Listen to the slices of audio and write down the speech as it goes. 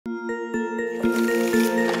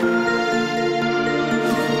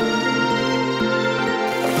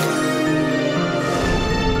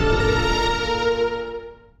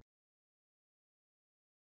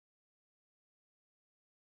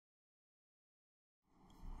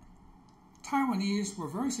Taiwanese were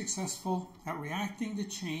very successful at reacting to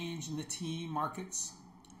change in the tea markets.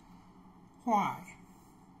 Why?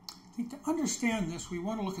 I think to understand this, we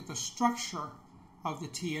want to look at the structure of the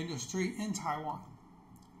tea industry in Taiwan.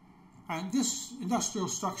 And this industrial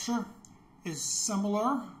structure is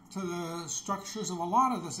similar to the structures of a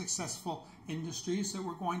lot of the successful industries that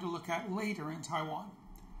we're going to look at later in Taiwan.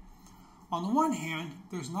 On the one hand,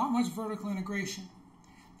 there's not much vertical integration.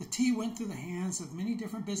 The tea went through the hands of many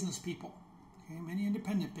different business people, many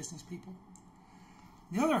independent business people.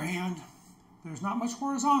 On the other hand, there's not much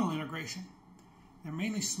horizontal integration. They're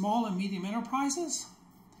mainly small and medium enterprises,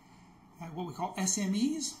 what we call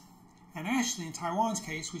SMEs, and actually in Taiwan's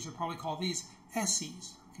case, we should probably call these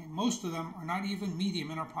SEs. Most of them are not even medium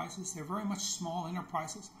enterprises. They're very much small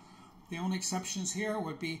enterprises. The only exceptions here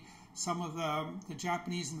would be some of the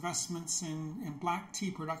Japanese investments in black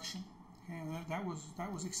tea production. That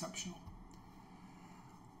was exceptional.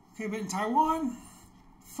 But in Taiwan,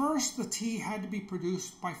 first the tea had to be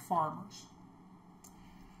produced by farmers.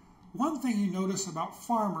 One thing you notice about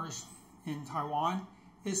farmers in Taiwan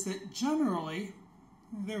is that generally,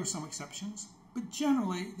 there are some exceptions, but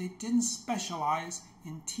generally they didn't specialize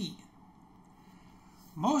in tea.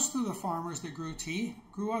 Most of the farmers that grew tea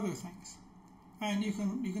grew other things. And you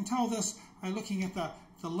can tell this by looking at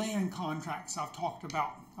the land contracts I've talked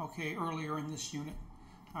about earlier in this unit,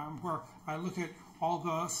 where I look at all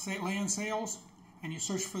the land sales, and you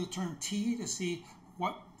search for the term tea to see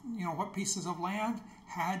what pieces of land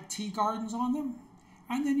had tea gardens on them,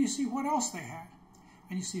 and then you see what else they had.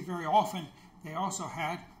 And you see very often they also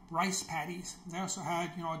had rice paddies. They also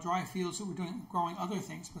had dry fields that were growing other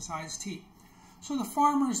things besides tea. So the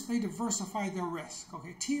farmers, they diversified their risk.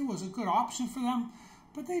 Tea was a good option for them,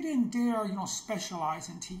 but they didn't dare specialize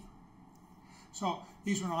in tea. So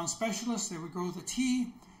these were non-specialists. They would grow the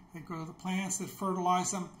tea. They'd grow the plants that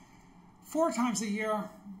fertilize them. 4 times a year,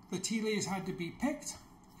 the tea leaves had to be picked.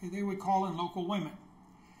 They would call in local women.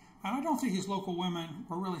 And I don't think these local women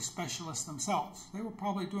were really specialists themselves. They were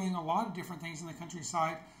probably doing a lot of different things in the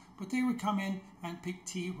countryside, but they would come in and pick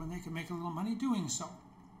tea when they could make a little money doing so.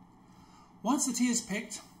 Once the tea is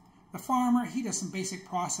picked, the farmer, he does some basic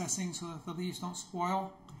processing so that the leaves don't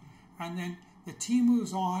spoil, and then the tea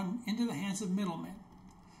moves on into the hands of middlemen.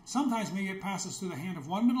 Sometimes maybe it passes through the hand of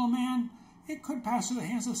one middleman. It could pass through the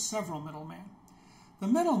hands of several middlemen. The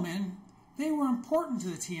middlemen, they were important to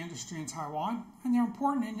the tea industry in Taiwan, and they're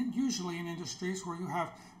important usually in industries where you have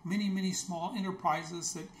many small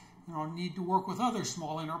enterprises that need to work with other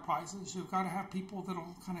small enterprises. You've got to have people that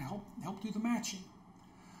will kind of help do the matching.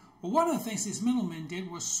 Well, one of the things these middlemen did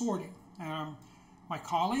was sorting. My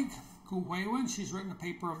colleague, Gu Huiwen, she's written a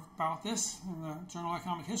paper about this in the Journal of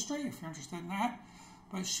Economic History, if you're interested in that.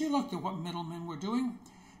 But she looked at what middlemen were doing.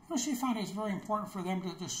 She found it was very important for them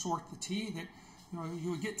to sort the tea, that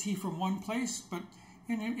you would get tea from one place, but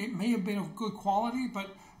it may have been of good quality,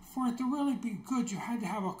 but for it to really be good, you had to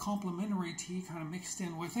have a complementary tea kind of mixed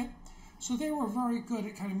in with it. So they were very good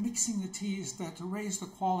at kind of mixing the teas to raise the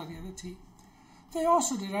quality of the tea. They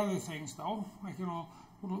also did other things, though, like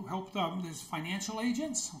helped there's financial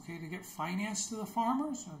agents, to get finance to the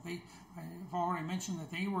farmers. I've already mentioned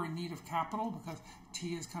that they were in need of capital because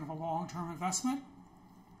tea is kind of a long-term investment.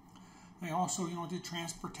 They also, did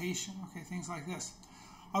transportation, things like this.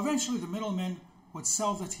 Eventually, the middlemen would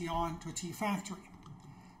sell the tea on to a tea factory.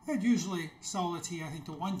 They'd usually sell the tea, I think,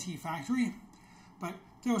 to one tea factory, but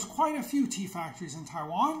there was quite a few tea factories in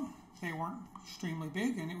Taiwan. They weren't extremely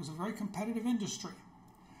big, and it was a very competitive industry.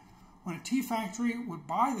 When a tea factory would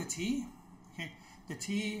buy the tea, the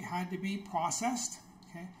tea had to be processed.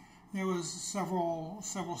 There was several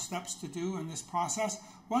steps to do in this process.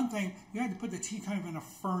 One thing, you had to put the tea kind of in a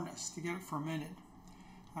furnace to get it fermented.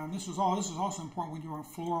 This was also important when you were in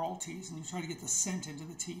floral teas and you try to get the scent into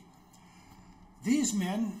the tea. These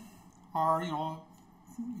men are,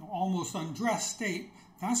 almost undressed state.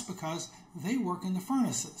 That's because they work in the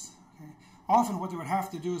furnaces. Often what they would have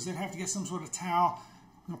to do is they'd have to get some sort of towel,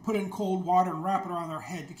 put it in cold water and wrap it around their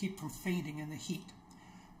head to keep from fainting in the heat.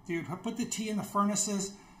 They would put the tea in the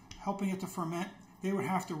furnaces, helping it to ferment. They would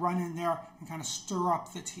have to run in there and kind of stir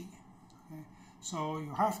up the tea. So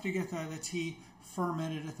you have to get the tea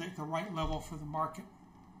fermented at the right level for the market.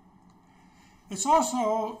 It's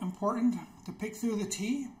also important to pick through the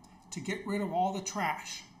tea to get rid of all the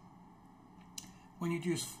trash. When you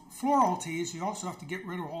use floral teas, you also have to get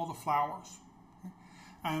rid of all the flowers.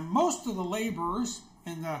 And most of the laborers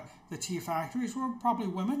in the tea factories were probably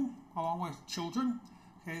women, along with children.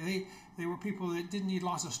 They were people that didn't need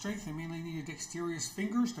lots of strength. They mainly needed dexterous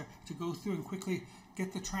fingers to go through and quickly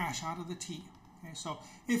get the trash out of the tea. So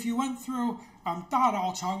if you went through Da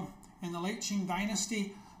Dao Cheng in the late Qing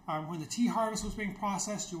dynasty, when the tea harvest was being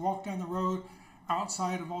processed, you walk down the road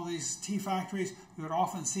outside of all these tea factories, you would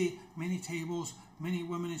often see many tables, many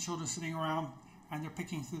women and children sitting around, and they're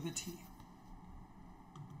picking through the tea.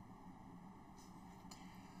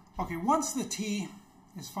 Okay, once the tea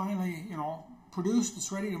is finally, produced,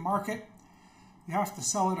 it's ready to market, you have to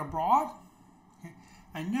sell it abroad. Okay?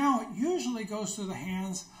 And now it usually goes through the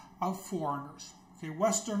hands of foreigners. Okay,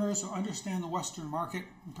 Westerners who understand the Western market,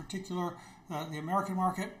 in particular the American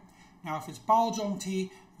market. Now, if it's Baozhong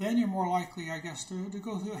tea, then you're more likely, I guess, to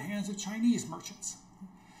go through the hands of Chinese merchants.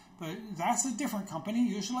 But that's a different company,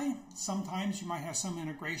 usually. Sometimes you might have some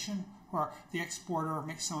integration where the exporter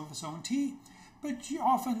makes some of its own tea. But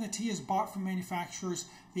often the tea is bought from manufacturers.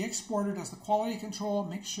 The exporter does the quality control,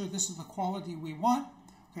 makes sure this is the quality we want.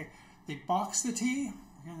 Okay, they box the tea.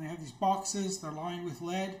 Again, they have these boxes. They're lined with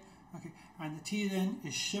lead. Okay, and the tea then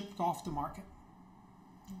is shipped off the market.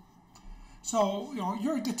 So,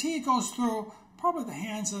 the tea goes through probably the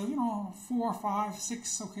hands of, 4, 5,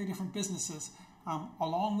 6, different businesses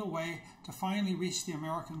along the way to finally reach the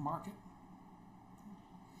American market.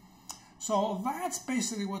 So that's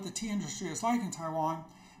basically what the tea industry is like in Taiwan.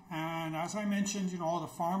 And as I mentioned, the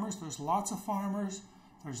farmers, there's lots of farmers,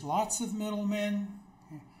 there's lots of middlemen,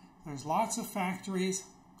 okay, there's lots of factories,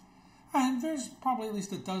 and there's probably at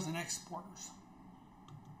least a dozen exporters.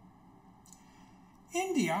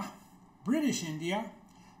 India, British India,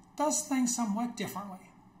 does things somewhat differently.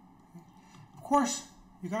 Of course,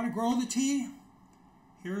 you got to grow the tea.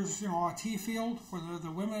 Here's, a tea field where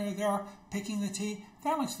the women are there picking the tea.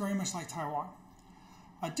 That looks very much like Taiwan.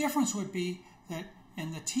 A difference would be that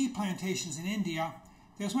in the tea plantations in India,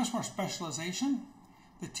 there's much more specialization.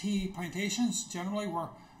 The tea plantations generally were,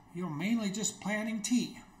 mainly just planting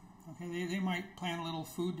tea. Okay, they might plant a little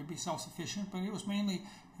food to be self-sufficient, but it was mainly,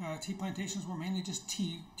 tea plantations were mainly just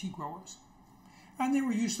tea growers. And they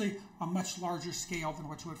were usually a much larger scale than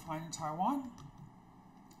what you would find in Taiwan.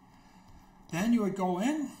 Then you would go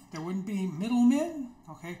in, there wouldn't be middlemen,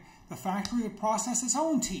 okay? The factory would process its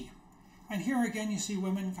own tea. And here again you see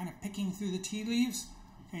women kind of picking through the tea leaves.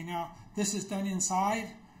 Okay, now this is done inside.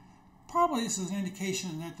 Probably this is an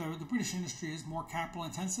indication that the British industry is more capital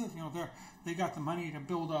intensive. They got the money to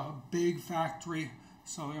build a big factory,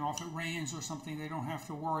 so if it rains or something, they don't have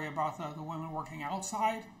to worry about the women working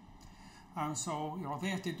outside. So they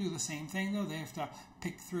have to do the same thing though. They have to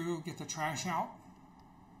pick through, get the trash out.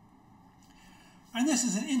 And this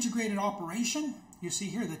is an integrated operation. You see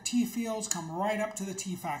here the tea fields come right up to the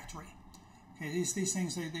tea factory. Okay, these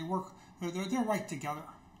things, they work, they're right together.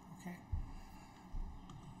 Okay.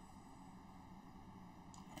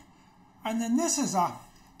 And then this is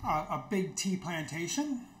a big tea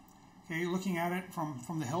plantation. Okay, you're looking at it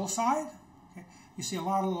from the hillside. Okay. You see a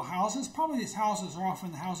lot of little houses. Probably these houses are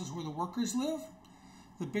often the houses where the workers live.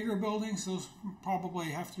 The bigger buildings, those probably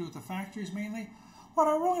have to do with the factories mainly. What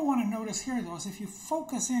I really want to notice here, though, is if you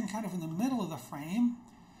focus in kind of in the middle of the frame,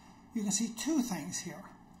 you can see two things here.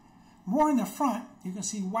 More in the front, you can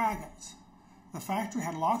see wagons. The factory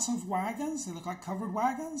had lots of wagons. They look like covered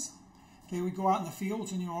wagons. They would go out in the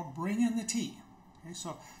fields and, bring in the tea. Okay,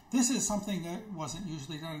 so this is something that wasn't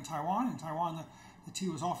usually done in Taiwan. In Taiwan, the tea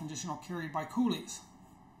was often just, carried by coolies.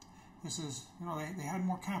 This is, they had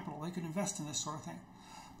more capital. They could invest in this sort of thing.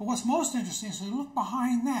 But what's most interesting is you look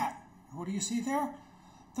behind that. What do you see there?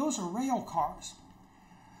 Those are rail cars.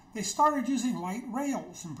 They started using light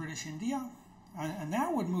rails in British India, and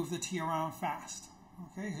that would move the tea around fast.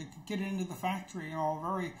 Okay, you could get it into the factory,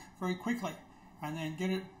 very, very quickly, and then get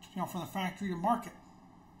it, from the factory to market.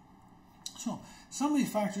 So some of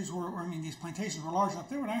these factories these plantations were large enough,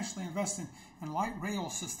 they would actually invest in light rail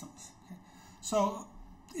systems. Okay? So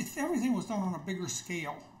everything was done on a bigger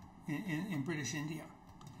scale in British India.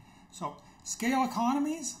 So scale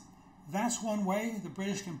economies, that's one way the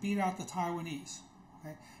British can beat out the Taiwanese.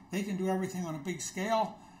 Okay? They can do everything on a big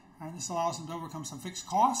scale, and this allows them to overcome some fixed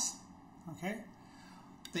costs. Okay?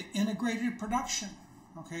 The integrated production.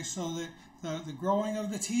 Okay, so the growing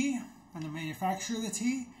of the tea and the manufacture of the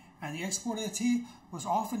tea and the export of the tea was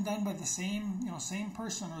often done by the same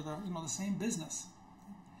person or the same business.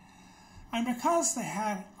 And because they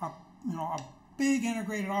had a big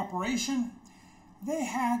integrated operation, they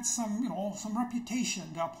had some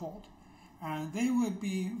reputation to uphold, and they would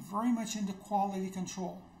be very much into quality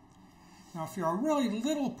control. Now, if you're a really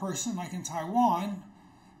little person, like in Taiwan,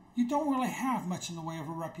 you don't really have much in the way of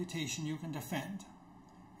a reputation you can defend.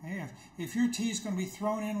 Okay? If your tea is going to be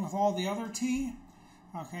thrown in with all the other tea,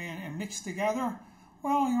 okay, and mixed together,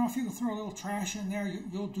 well, if you can throw a little trash in there,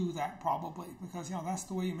 you'll do that probably, because that's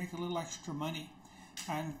the way you make a little extra money.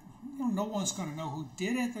 and no one's going to know who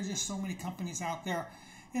did it. There's just so many companies out there.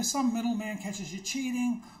 If some middleman catches you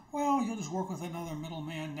cheating, well, you'll just work with another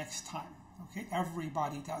middleman next time. Okay,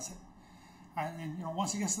 everybody does it. And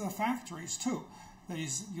once it gets to the factories too,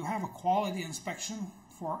 you have a quality inspection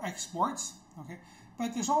for exports. Okay,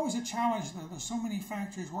 but there's always a challenge. There's so many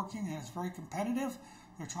factories working, and it's very competitive.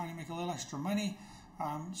 They're trying to make a little extra money.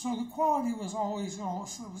 So the quality was always, it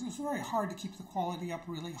was very hard to keep the quality up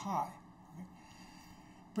really high. Okay.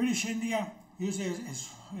 British India usually is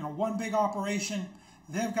one big operation.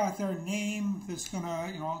 They've got their name that's going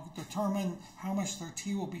to determine how much their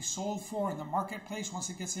tea will be sold for in the marketplace once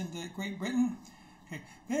it gets into Great Britain. Okay.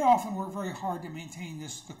 They often work very hard to maintain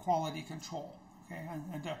the quality control, okay,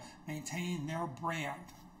 and to maintain their brand.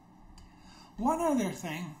 One other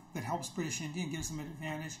thing that helps British India and gives them an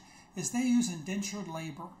advantage is they use indentured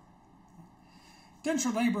labor.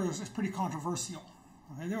 Indentured labor is pretty controversial.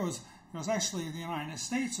 Okay, there was actually in the United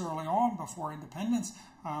States early on, before independence,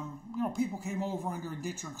 people came over under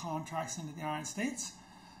indentured contracts into the United States.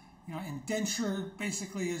 Indentured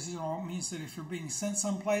basically is means that if you're being sent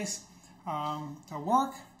someplace to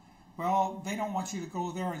work, well, they don't want you to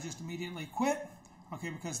go there and just immediately quit, okay,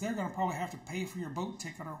 because they're going to probably have to pay for your boat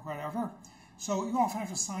ticket or whatever. So you often have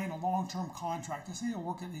to sign a long-term contract to say you'll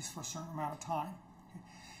work at least for a certain amount of time. Okay.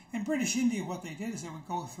 In British India, what they did is they would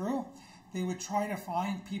go through, they would try to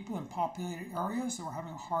find people in populated areas that were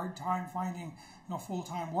having a hard time finding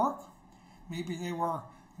full-time work. Maybe they were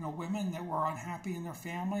women that were unhappy in their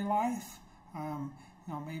family life.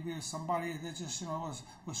 Maybe it was somebody that just was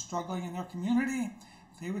struggling in their community.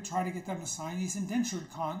 They would try to get them to sign these indentured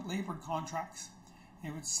labor contracts.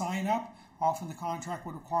 They would sign up. Often the contract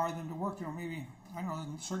would require them to work, maybe, I don't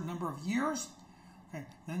know, a certain number of years. Okay.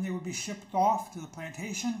 Then they would be shipped off to the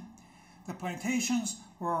plantation. The plantations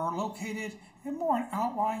were located in more in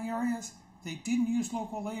outlying areas. They didn't use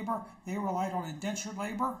local labor. They relied on indentured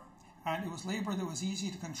labor. And it was labor that was easy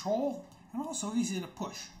to control and also easy to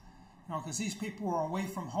push. Because these people were away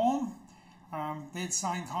from home. They had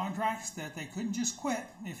signed contracts that they couldn't just quit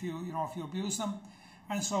if you abused them.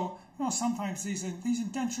 And so, sometimes these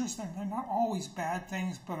indentures, they're not always bad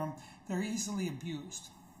things, but they're easily abused.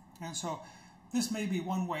 And so this may be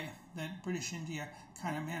one way that British India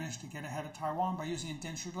kind of managed to get ahead of Taiwan by using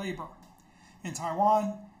indentured labor. In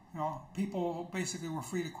Taiwan, people basically were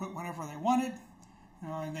free to quit whenever they wanted,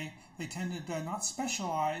 and they tended to not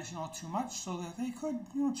specialize, too much, so that they could,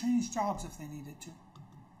 change jobs if they needed to.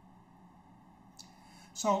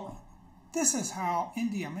 So this is how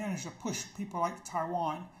India managed to push people like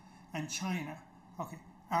Taiwan and China, okay,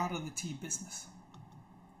 out of the tea business.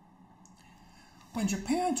 When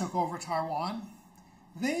Japan took over Taiwan,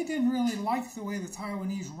 they didn't really like the way the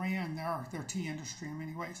Taiwanese ran their tea industry in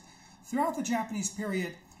many ways. Throughout the Japanese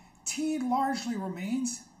period, tea largely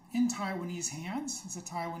remains in Taiwanese hands. It's a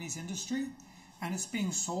Taiwanese industry, and it's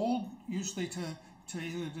being sold usually to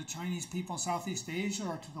either the Chinese people in Southeast Asia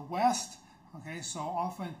or to the West. Okay, so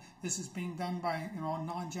often this is being done by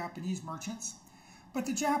non-Japanese merchants. But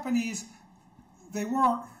the Japanese, they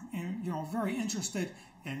were very interested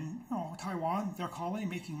in Taiwan, their colony,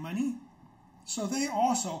 making money. So they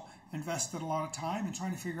also invested a lot of time in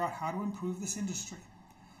trying to figure out how to improve this industry.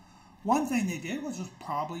 One thing they did, which was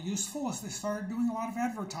probably useful, is they started doing a lot of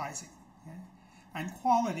advertising, okay, and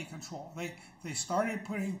quality control. They started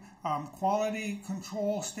putting quality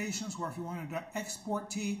control stations where if you wanted to export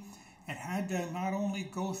tea, it had to not only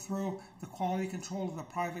go through the quality control of the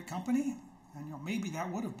private company, and maybe that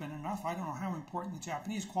would have been enough. I don't know how important the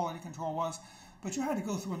Japanese quality control was, but you had to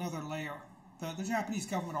go through another layer. The Japanese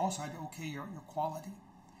government also had to okay your quality.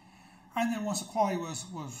 And then once the quality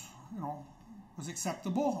was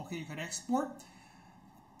acceptable, okay, you could export,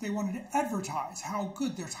 they wanted to advertise how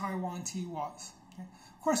good their Taiwan tea was. Okay?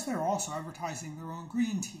 Of course, they're also advertising their own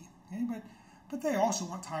green tea, okay? But they also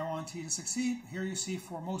want Taiwan tea to succeed. Here you see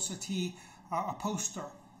Formosa tea, a poster.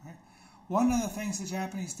 Okay? One of the things the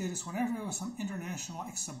Japanese did is whenever there was some international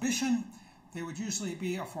exhibition, there would usually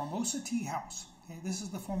be a Formosa tea house. Okay? This is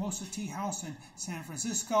the Formosa tea house in San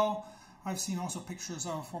Francisco. I've seen also pictures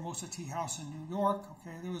of a Formosa tea house in New York.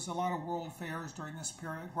 Okay? There was a lot of world fairs during this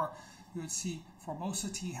period where you would see Formosa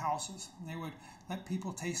tea houses. And they would let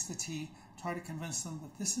people taste the tea, try to convince them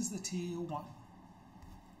that this is the tea you want.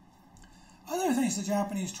 Other things the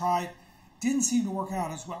Japanese tried didn't seem to work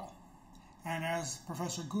out as well. And as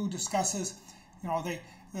Professor Gu discusses,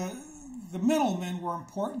 the middlemen were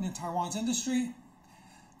important in Taiwan's industry.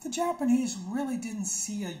 The Japanese really didn't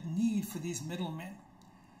see a need for these middlemen.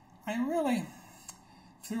 And really,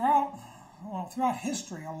 throughout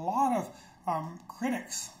history, a lot of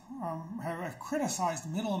critics have criticized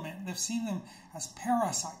middlemen. They've seen them as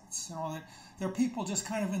parasites. That they're people just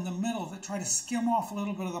kind of in the middle that try to skim off a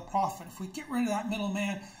little bit of the profit. If we get rid of that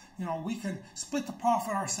middleman, we can split the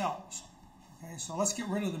profit ourselves. Okay, so let's get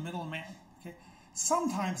rid of the middleman. Okay,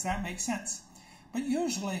 sometimes that makes sense, but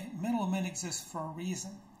usually middlemen exist for a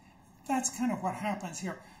reason. That's kind of what happens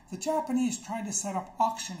here. The Japanese tried to set up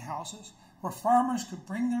auction houses where farmers could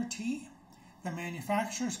bring their tea, the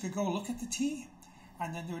manufacturers could go look at the tea,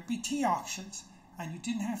 and then there would be tea auctions, and you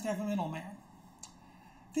didn't have to have a middleman.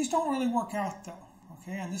 These don't really work out though,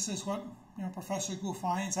 okay? And this is what Professor Gu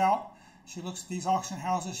finds out. She looks at these auction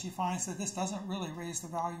houses, she finds that this doesn't really raise the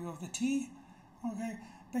value of the tea, okay?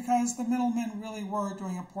 Because the middlemen really were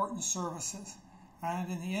doing important services.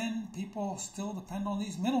 And in the end, people still depend on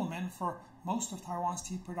these middlemen for most of Taiwan's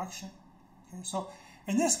tea production. Okay, so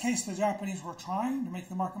in this case, the Japanese were trying to make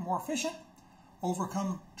the market more efficient,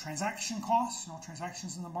 overcome transaction costs.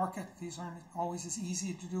 Transactions in the market, these aren't always as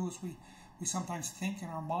easy to do as we sometimes think in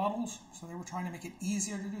our models. So they were trying to make it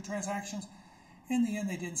easier to do transactions. In the end,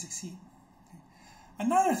 they didn't succeed. Okay.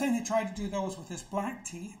 Another thing they tried to do, though, was with this black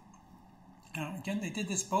tea. Again, they did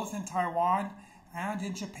this both in Taiwan and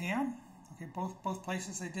in Japan. Okay, both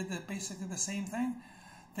places they did basically the same thing.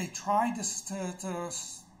 They tried to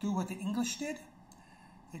do what the English did.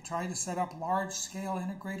 They tried to set up large-scale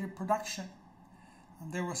integrated production.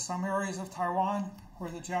 And there were some areas of Taiwan where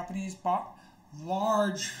the Japanese bought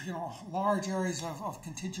large areas of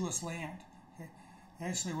contiguous land. Okay, they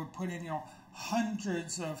actually would put in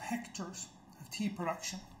hundreds of hectares of tea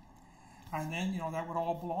production, and then that would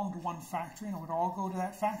all belong to one factory, and it would all go to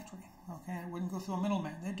that factory. Okay, and it wouldn't go through a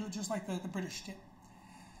middleman. They'd do it just like the British did.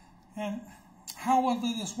 And how well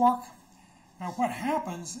did this work? Now, what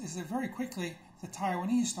happens is that very quickly the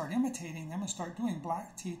Taiwanese start imitating them and start doing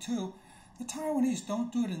black tea too. The Taiwanese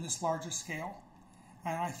don't do it in this larger scale.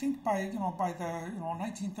 And I think by the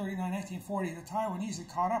 1939, 1940, the Taiwanese had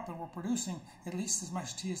caught up and were producing at least as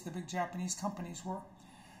much tea as the big Japanese companies were.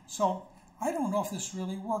 So I don't know if this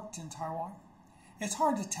really worked in Taiwan. It's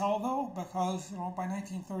hard to tell though, because by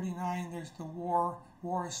 1939 there's the war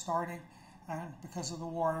is starting, and because of the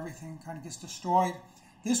war everything kind of gets destroyed.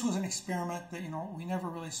 This was an experiment that we never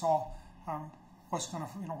really saw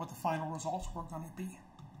what the final results were going to be.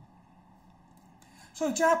 So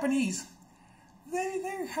the Japanese,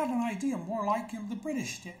 they had an idea more like the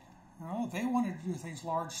British did. They wanted to do things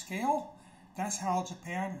large scale. That's how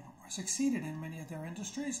Japan succeeded in many of their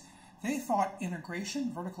industries. They thought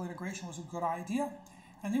vertical integration was a good idea,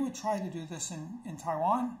 and they would try to do this in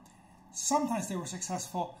Taiwan. Sometimes they were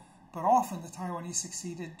successful, but often the Taiwanese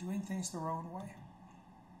succeeded doing things their own way.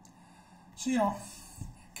 So,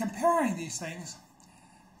 comparing these things,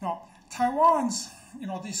 Taiwan's,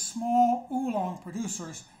 these small oolong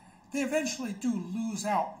producers, they eventually do lose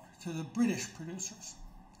out to the British producers.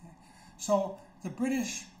 Okay? So the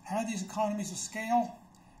British had these economies of scale.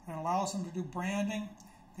 It allows them to do branding.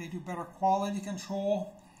 They do better quality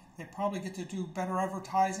control. They probably get to do better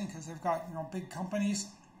advertising because they've got big companies.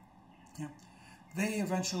 They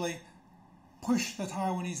eventually push the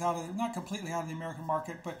Taiwanese out not completely out of the American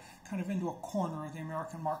market, but kind of into a corner of the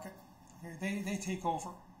American market. Okay? They take over.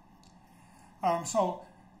 So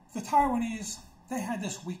the Taiwanese, they had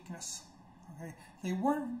this weakness. Okay? They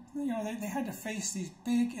weren't, they had to face these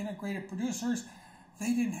big integrated producers.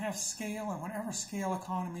 They didn't have scale, and whenever scale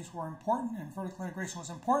economies were important and vertical integration was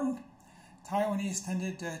important, Taiwanese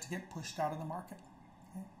tended to get pushed out of the market.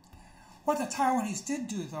 Okay? What the Taiwanese did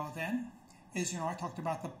do, though, then, is, I talked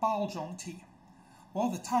about the Baozhong tea. Well,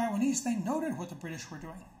 the Taiwanese, they noted what the British were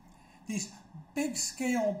doing. These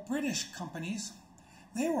big-scale British companies,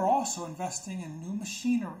 they were also investing in new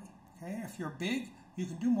machinery. Okay? If you're big, you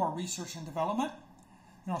can do more research and development.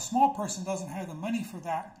 A small person doesn't have the money for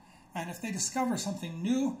that. And if they discover something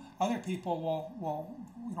new, other people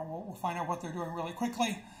will find out what they're doing really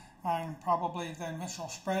quickly, and probably the invention will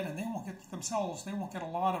spread, and they won't get a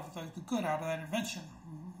lot of the good out of that invention.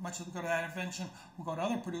 Much of the good of that invention will go to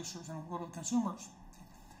other producers and will go to the consumers.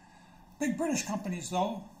 Big British companies,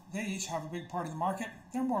 though, they each have a big part of the market.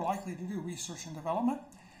 They're more likely to do research and development,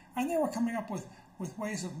 and they were coming up with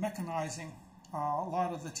ways of mechanizing a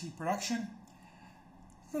lot of the tea production.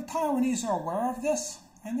 The Taiwanese are aware of this,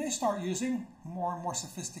 and they start using more and more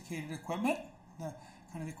sophisticated equipment, the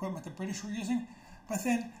kind of the equipment the British were using, but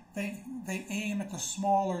then they aim at the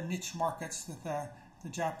smaller niche markets that the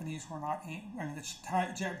Japanese were not,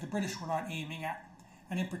 the British were not aiming at.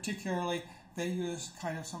 And in particularly, they use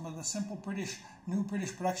kind of some of the simple new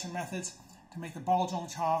British production methods to make the Baozhong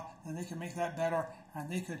cha, and they could make that better,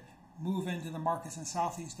 and they could move into the markets in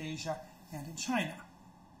Southeast Asia and in China.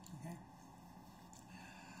 Okay?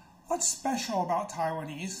 what's special about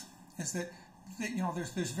Taiwanese is that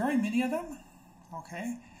there's very many of them,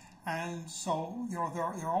 okay, and so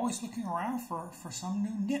they're always looking around for some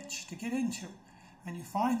new niche to get into, and you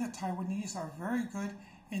find that Taiwanese are very good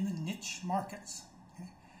in the niche markets, okay?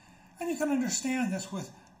 And you can understand this with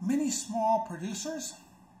many small producers,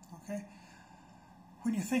 okay.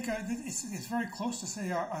 When you think it's very close to say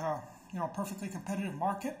a perfectly competitive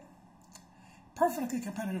market. Perfectly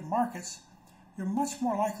competitive markets, you're much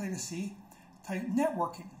more likely to see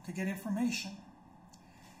networking to get information.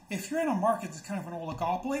 If you're in a market that's kind of an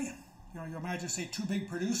oligopoly, you imagine, say, two big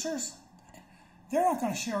producers, they're not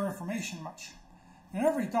going to share information much. And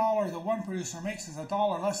every dollar that one producer makes is a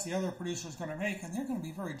dollar less the other producer is going to make, and they're going to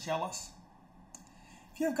be very jealous.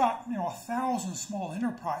 If you've got 1,000 small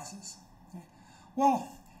enterprises, okay, well,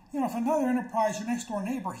 if another enterprise, your next door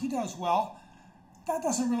neighbor, he does well, that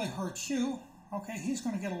doesn't really hurt you. Okay, he's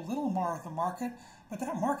going to get a little more of the market, but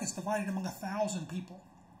that market's divided among 1,000 people.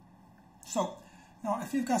 So,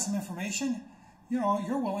 if you've got some information,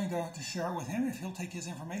 you're willing to share it with him. If he'll take his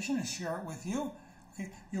information and share it with you,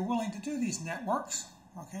 okay, you're willing to do these networks,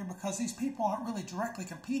 okay, because these people aren't really directly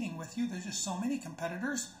competing with you. There's just so many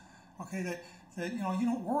competitors, okay, that you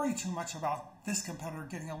don't worry too much about this competitor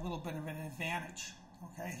getting a little bit of an advantage.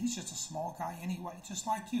 Okay, he's just a small guy anyway, just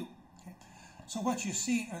like you. Okay. So what you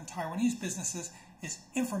see in Taiwanese businesses is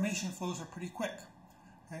information flows are pretty quick.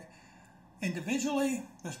 Okay? Individually,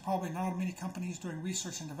 there's probably not many companies doing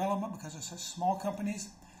research and development because they're such small companies.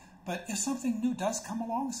 But if something new does come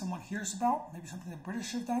along, someone hears about, maybe something the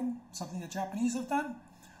British have done, something the Japanese have done,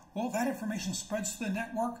 well, that information spreads to the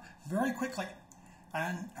network very quickly.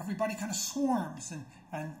 And everybody kind of swarms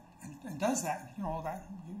and does that,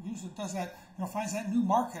 usually does that, finds that new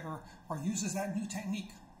market or uses that new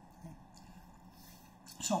technique.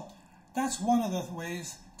 So that's one of the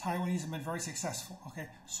ways Taiwanese have been very successful, okay,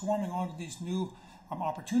 swarming onto these new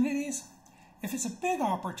opportunities. If it's a big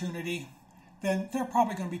opportunity, then they're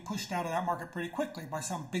probably going to be pushed out of that market pretty quickly by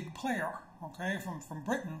some big player, okay, from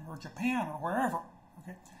Britain or Japan or wherever,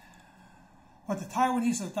 okay. What the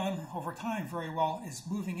Taiwanese have done over time very well is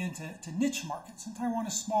moving into niche markets. And Taiwan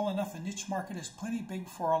is small enough, a niche market is plenty big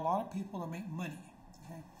for a lot of people to make money.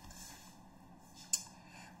 Okay?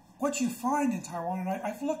 What you find in Taiwan, and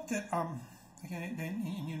I've looked at, again,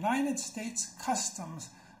 in United States Customs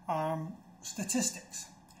statistics,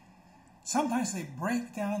 sometimes they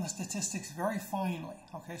break down the statistics very finely.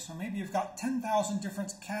 Okay, so maybe you've got 10,000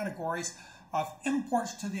 different categories of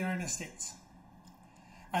imports to the United States.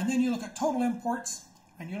 And then you look at total imports,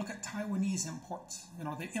 and you look at Taiwanese imports,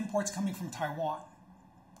 the imports coming from Taiwan.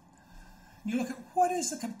 And you look at what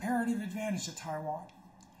is the comparative advantage of Taiwan.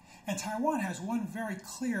 And Taiwan has one very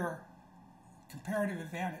clear comparative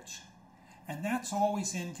advantage, and that's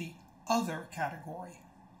always in the other category.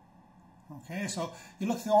 Okay, so you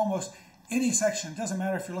look through almost any section. It doesn't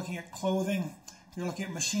matter if you're looking at clothing, you're looking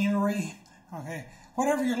at machinery, okay,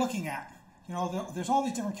 whatever you're looking at. There's all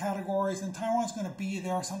these different categories, and Taiwan's going to be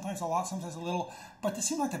there, sometimes a lot, sometimes a little. But it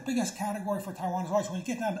seems like the biggest category for Taiwan is always when you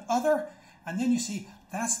get down to other, and then you see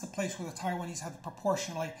that's the place where the Taiwanese have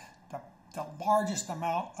proportionally the largest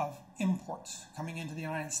amount of imports coming into the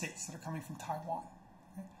United States that are coming from Taiwan.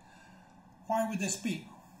 Okay? Why would this be?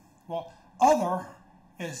 Well, other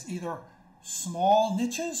is either small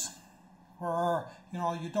niches, where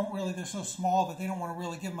you don't really, they're so small that they don't want to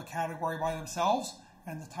really give them a category by themselves.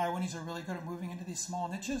 And the Taiwanese are really good at moving into these small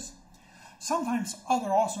niches. Sometimes other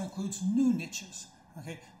also includes new niches,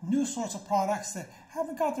 okay, new sorts of products that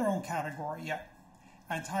haven't got their own category yet.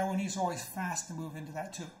 And Taiwanese are always fast to move into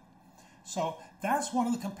that too. So that's one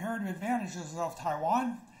of the comparative advantages of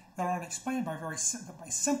Taiwan that are explained by by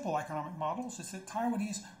simple economic models, is that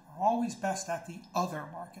Taiwanese are always best at the other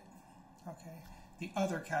market, okay, the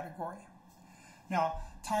other category. Now,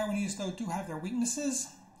 Taiwanese, though, do have their weaknesses,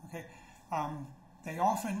 okay. They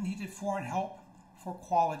often needed foreign help for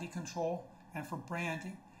quality control and for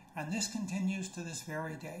branding, and this continues to this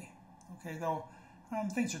very day. Okay, though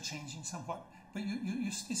things are changing somewhat, but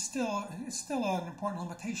it's still an important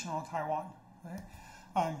limitation on Taiwan.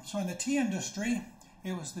 Okay? So in the tea industry,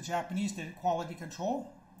 it was the Japanese that did quality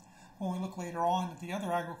control. When we look later on at the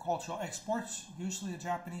other agricultural exports, usually the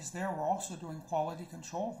Japanese there were also doing quality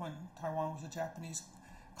control when Taiwan was a Japanese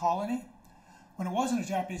colony. When it wasn't a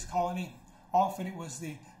Japanese colony, often it was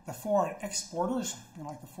the foreign exporters,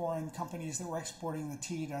 like the foreign companies that were exporting the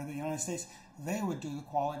tea to the United States, they would do the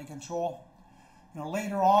quality control.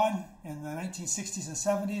 Later on in the 1960s and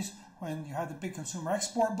 70s, when you had the big consumer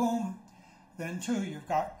export boom, then too you've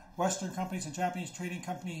got Western companies and Japanese trading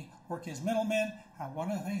company working as middlemen.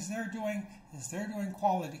 One of the things they're doing is they're doing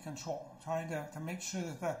quality control, trying to make sure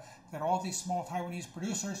that all these small Taiwanese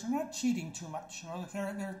producers are not cheating too much. That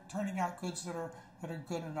they're turning out goods that are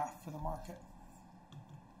good enough for the market.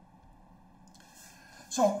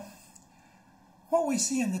 So what we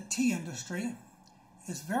see in the tea industry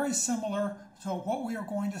is very similar to what we are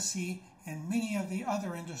going to see in many of the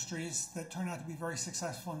other industries that turn out to be very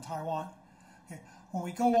successful in Taiwan. Okay. When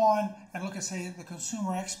we go on and look at, say, the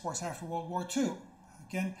consumer exports after World War II,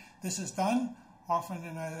 again, this is done often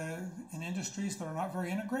in industries that are not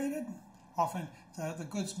very integrated. Often the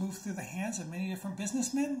goods move through the hands of many different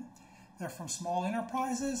businessmen. They're from small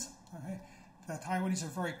enterprises. Okay. The Taiwanese are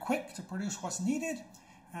very quick to produce what's needed,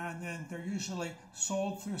 and then they're usually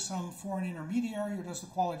sold through some foreign intermediary who does the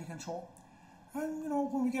quality control. And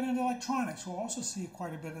when we get into electronics, we'll also see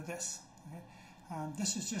quite a bit of this. Okay?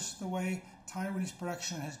 This is just the way Taiwanese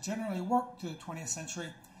production has generally worked through the 20th century,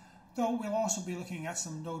 though we'll also be looking at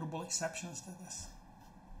some notable exceptions to this.